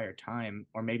entire time,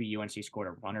 or maybe UNC scored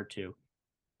a run or two.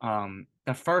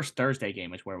 The first Thursday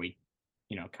game is where we,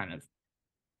 kind of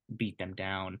beat them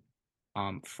down.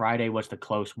 Friday was the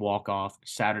close walk off.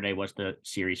 Saturday was the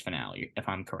series finale, if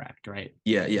I'm correct, right?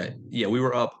 Yeah. We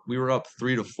were up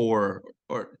 3-4,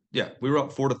 or yeah, we were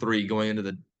up 4-3 going into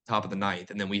the top of the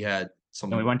ninth, and then we had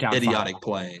And we some went down 5. idiotic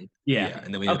playing. Yeah. Yeah,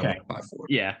 and then we ended up Okay. winning 5-4.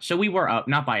 Yeah. So we were up,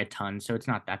 not by a ton, so it's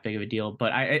not that big of a deal.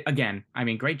 But again, I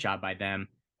mean, great job by them.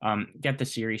 Get the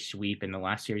series sweep in the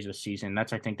last series of the season.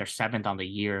 That's I think their 7th on the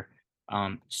year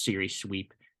series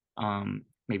sweep.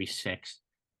 Maybe 6th.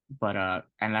 But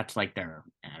and that's like their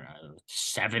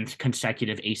 7th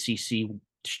consecutive ACC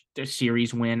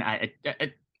series win.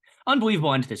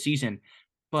 Unbelievable end to the season.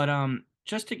 But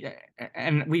just to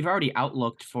and we've already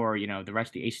outlooked for the rest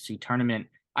of the ACC tournament.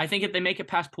 I think if they make it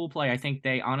past pool play, I think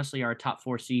they honestly are a top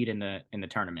 4 seed in the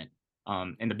tournament.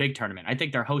 In the big tournament, I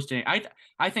think they're hosting.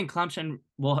 I think Clemson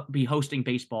will be hosting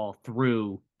baseball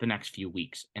through the next few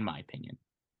weeks, in my opinion.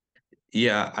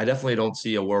 Yeah, I definitely don't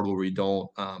see a world where we don't.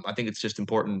 I think it's just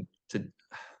important to.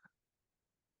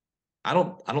 I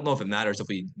don't know if it matters if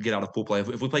we get out of pool play.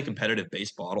 If we play competitive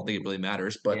baseball, I don't think it really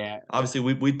matters. But Yeah, obviously,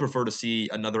 we'd prefer to see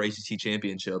another ACC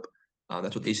championship.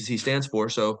 That's what the ACC stands for.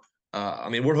 So, I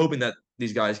mean, we're hoping that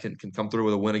these guys can come through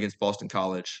with a win against Boston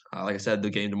College. Like I said, the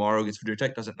game tomorrow against Virginia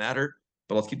Tech doesn't matter,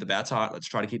 but let's keep the bats hot. Let's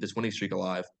try to keep this winning streak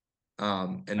alive.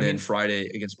 And I then mean, Friday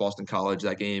against Boston College,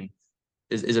 that game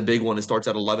is a big one. It starts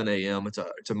at 11 a.m. It's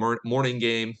a morning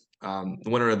game. The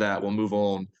winner of that will move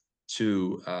on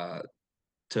to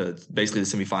basically the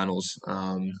semifinals.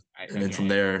 And then again, from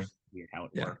there, weird how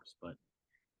it yeah, works, but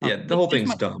yeah, the whole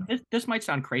thing's dumb. this might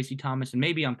sound crazy, Thomas, and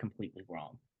maybe I'm completely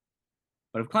wrong.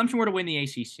 But if Clemson were to win the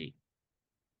ACC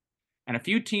and a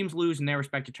few teams lose in their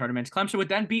respective tournaments, Clemson would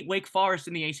then beat Wake Forest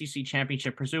in the ACC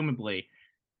championship, presumably.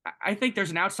 I think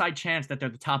there's an outside chance that they're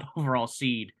the top overall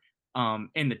seed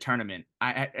in the tournament.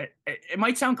 It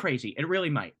might sound crazy. It really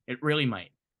might. It really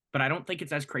might. But I don't think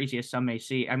it's as crazy as some may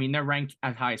see. I mean, they're ranked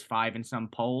as high as 5 in some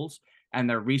polls, and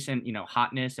their recent,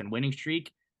 hotness and winning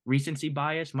streak, recency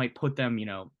bias might put them,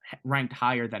 ranked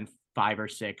higher than 5 or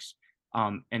 6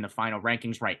 in the final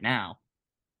rankings right now.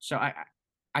 So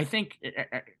I think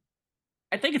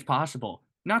I think it's possible.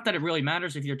 Not that it really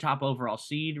matters if you're top overall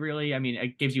seed, really. I mean,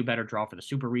 it gives you a better draw for the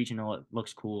super regional. It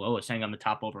looks cool. Oh, it's saying I'm the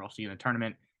top overall seed in the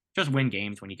tournament. Just win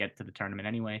games when you get to the tournament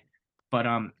anyway. But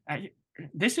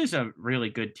this is a really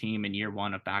good team in year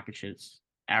one of Bakic's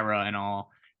era and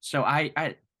all. So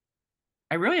I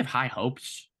really have high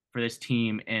hopes for this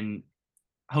team in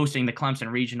hosting the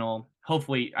Clemson regional.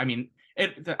 Hopefully, I mean,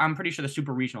 I'm pretty sure the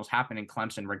super regionals happen in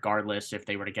Clemson regardless if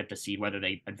they were to get the seed, whether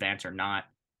they advance or not.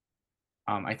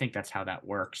 I think that's how that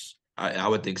works. I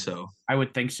would think so. I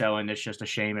would think so, and it's just a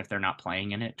shame if they're not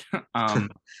playing in it.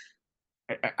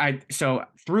 So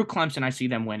through Clemson, I see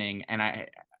them winning, and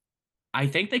I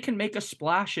think they can make a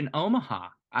splash in Omaha.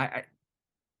 I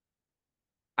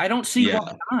don't see Yeah,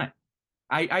 why not.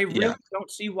 I yeah, really don't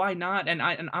see why not, and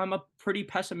I'm a pretty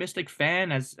pessimistic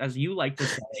fan, as you like to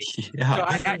say. So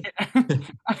yeah,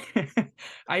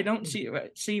 I don't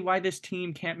see why this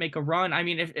team can't make a run. I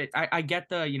mean, if I get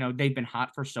they've been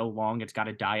hot for so long, it's got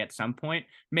to die at some point.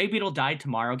 Maybe it'll die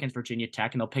tomorrow against Virginia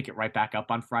Tech, and they'll pick it right back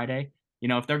up on Friday.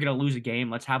 If they're gonna lose a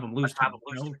game, let's have them lose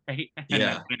tomorrow, right? And then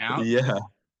yeah, win out. yeah.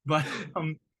 But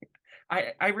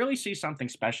I really see something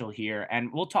special here,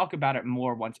 and we'll talk about it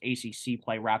more once ACC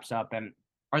play wraps up. And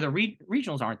are the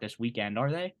regionals aren't this weekend, are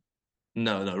they?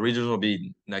 No. Regionals will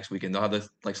be next weekend. They'll have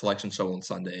the selection show on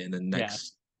Sunday, and then Yeah,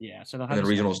 next, yeah. So they'll and have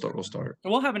then a regionals will start. So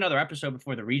we'll have another episode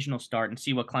before the regional start and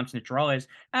see what Clemson's draw is.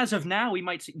 As of now, we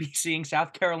might be seeing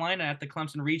South Carolina at the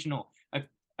Clemson regional.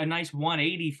 a nice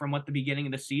 180 from what the beginning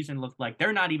of the season looked like.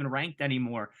 They're not even ranked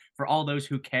anymore for all those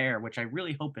who care, which I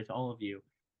really hope is all of you.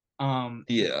 Um,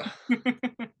 Yeah.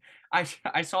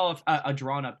 I saw a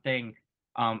drawn up thing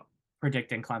um,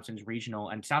 predicting Clemson's regional,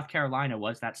 and South Carolina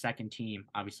was that second team,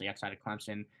 obviously outside of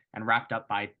Clemson, and wrapped up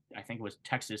by I think it was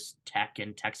Texas Tech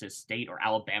and Texas State, or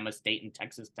Alabama State and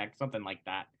Texas Tech, something like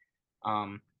that.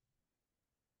 Um,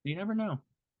 you never know.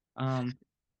 Um,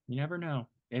 you never know.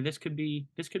 And this could be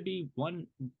one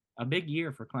a big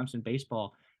year for Clemson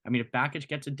baseball. I mean, if Bakich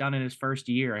gets it done in his first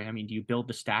year, I mean, do you build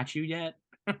the statue yet?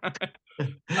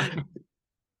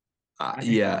 I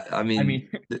mean, Yeah, I I mean, mean,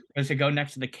 does it go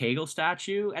next to the Kegel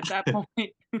statue at that point?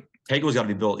 Cagel's got to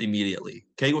be built immediately.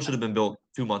 Kegel should have been built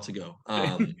 2 months ago,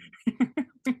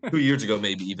 2 years ago,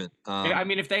 maybe even. I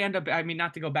mean, if they end up, I mean,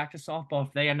 not to go back to softball,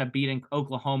 if they end up beating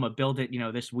Oklahoma, build it,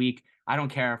 this week. I don't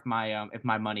care if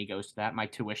my money goes to that, my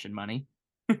tuition money.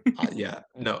 Yeah,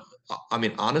 no, I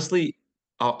mean, honestly,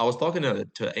 I was talking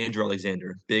to Andrew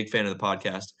Alexander, big fan of the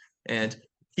podcast, and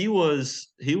he was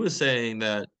saying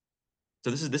that. So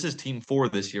this is team 4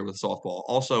 this year with softball.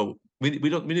 Also, we need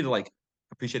to like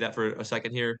appreciate that for a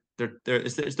second here.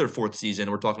 It's their 4th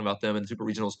season. We're talking about them in super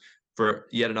regionals for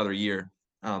yet another year.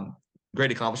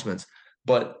 Great accomplishments.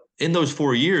 But in those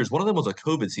 4 years, one of them was a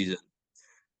COVID season.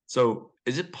 So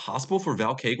is it possible for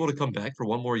Val Cagle to come back for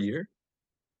one more year?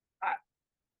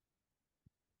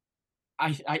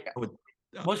 I, I I would,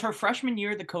 was her freshman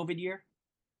year the COVID year?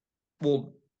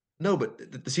 well, no, but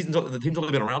the team's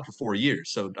only been around for 4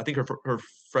 years. So I think her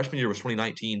freshman year was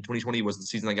 2019. 2020 was the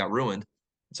season that got ruined.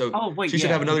 So Oh wait, she should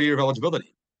yeah. have another year of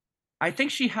eligibility. I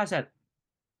think she has that.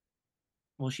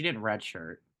 Well, she didn't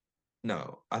redshirt.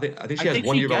 No, I think I she has think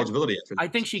one she year of gets. eligibility after I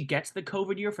think this. she gets the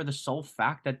COVID year for the sole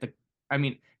fact that I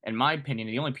mean, in my opinion,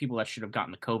 the only people that should have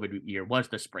gotten the COVID year was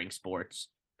the spring sports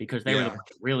because they were the Yeah, ones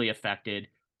that really affected.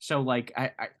 So, like,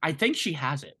 I think she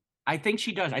has it. I think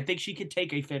she does. I think she could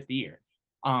take a 5th year.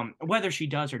 Whether she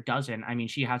does or doesn't, I mean,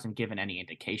 she hasn't given any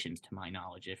indications to my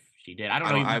knowledge if she did. I don't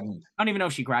I know. don't. I I'm. don't even know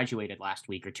if she graduated last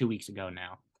week or 2 weeks ago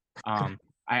now.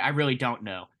 I really don't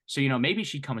know. So, maybe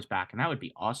she comes back and that would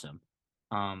be awesome.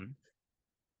 Um,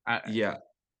 I, Yeah,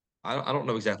 I don't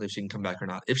know exactly if she can come back or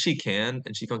not. If she can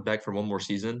and she comes back for one more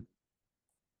season,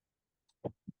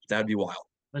 that'd be wild.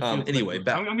 Let's do a quick. Anyway, I'm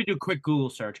back. gonna do a quick Google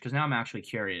search because now I'm actually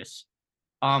curious.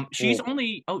 She's Well,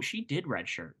 only. Oh, she did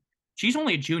redshirt. She's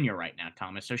only a junior right now,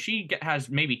 Thomas. So has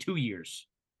maybe 2 years.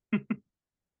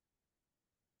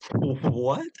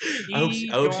 what? I She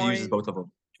hope she uses joined both of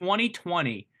them.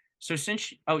 2020. So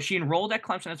she enrolled at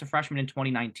Clemson as a freshman in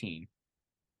 2019.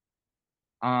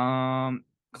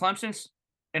 Clemson's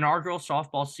inaugural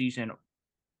softball season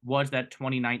was that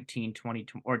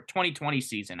 2019-2020 or 2020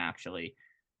 season actually,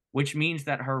 which means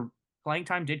that her playing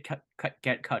time did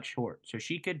get cut short. So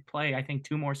she could play, I think,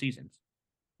 2 more seasons.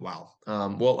 Wow.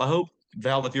 Well, I hope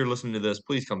Val, if you're listening to this,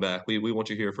 please come back. We want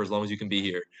you here for as long as you can be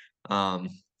here. Um,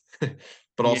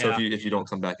 but also if Yeah, you don't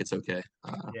come back, it's okay.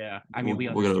 yeah. I mean, we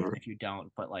We'll get understand over it. if you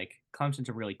don't, but like Clemson's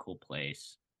a really cool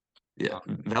place. Yeah,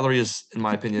 Um, Valerie is, in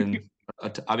my opinion,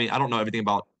 I mean, I don't know everything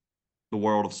about the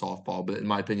world of softball, but in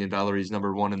my opinion, Valerie's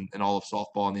number one in all of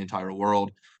softball in the entire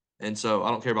world. And so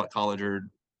I don't care about college or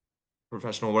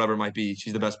professional, whatever it might be.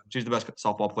 She's the best. She's the best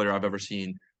softball player I've ever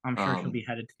seen. I'm sure she'll Um, be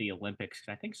headed to the Olympics.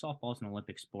 I think softball is an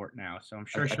Olympic sport now, so I'm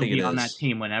sure I she'll think it be on that is.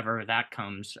 team whenever that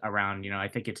comes around. I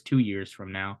think it's 2 years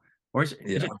from now, or is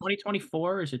Yeah, it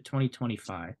 2024? Or is it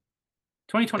 2025? it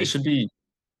 2020. should be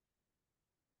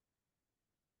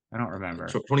I don't remember.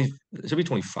 20. It should be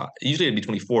 25. Usually it'd be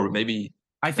 24, but maybe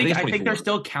I I think think it's I think they're 24.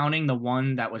 still counting the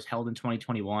one that was held in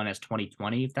 2021 as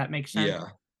 2020, if that makes sense. Yeah,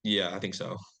 yeah, I think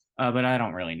so. But I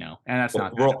don't really know, and that's Well,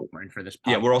 not that important for this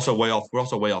yeah, podcast. we're also way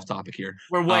off topic here.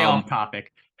 We're way Um, off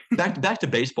topic. back to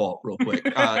baseball real quick.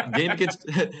 Game against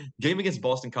game against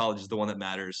Boston College is the one that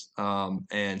matters.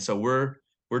 And so we're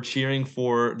cheering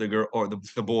for the girl or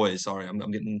the boys. Sorry, I'm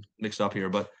getting mixed up here,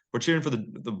 but we're cheering for the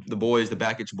boys, the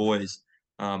Backich boys.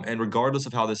 And regardless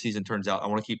of how this season turns out, I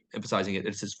want to keep emphasizing it.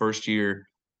 It's his first year,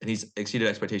 and he's exceeded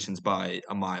expectations by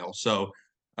a mile. So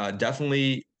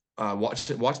definitely watch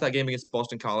that game against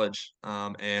Boston College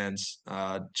and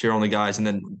cheer on the guys. And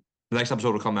then the next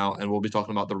episode will come out, and we'll be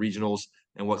talking about the regionals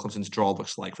and what Clemson's draw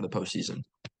looks like for the postseason.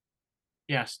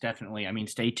 Yes, definitely. I mean,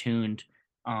 stay tuned.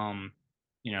 Um,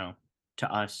 you know,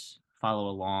 to us, follow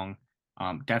along.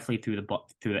 Definitely through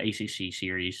the ACC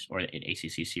series or the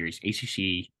ACC series,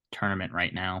 ACC tournament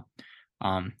right now.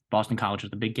 Boston College is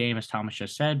the big game, as Thomas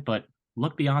just said, but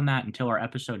look beyond that until our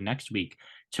episode next week,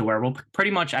 to where we'll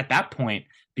pretty much at that point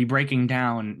be breaking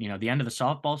down, the end of the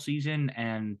softball season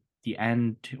and the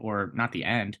end, or not the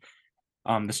end,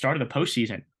 the start of the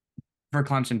postseason. for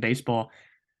Clemson Baseball.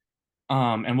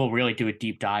 And we'll really do a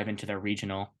deep dive into their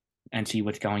regional and see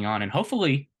what's going on. And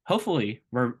hopefully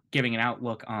we're giving an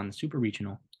outlook on the super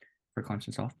regional for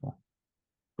Clemson softball.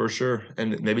 For sure,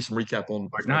 and maybe some recap on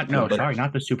Or not, you know, no, sorry,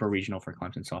 not the super regional for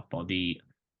Clemson softball, the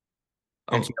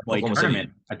NCAA Oklahoma tournament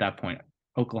City. at that point,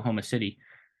 Oklahoma City.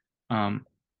 Um,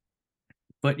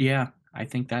 but yeah, I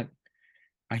think that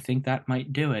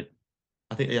might do it.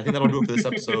 I think that'll do it for this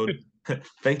episode.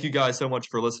 Thank you guys so much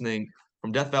for listening.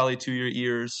 From Death Valley to your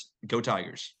ears, go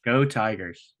Tigers. Go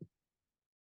Tigers.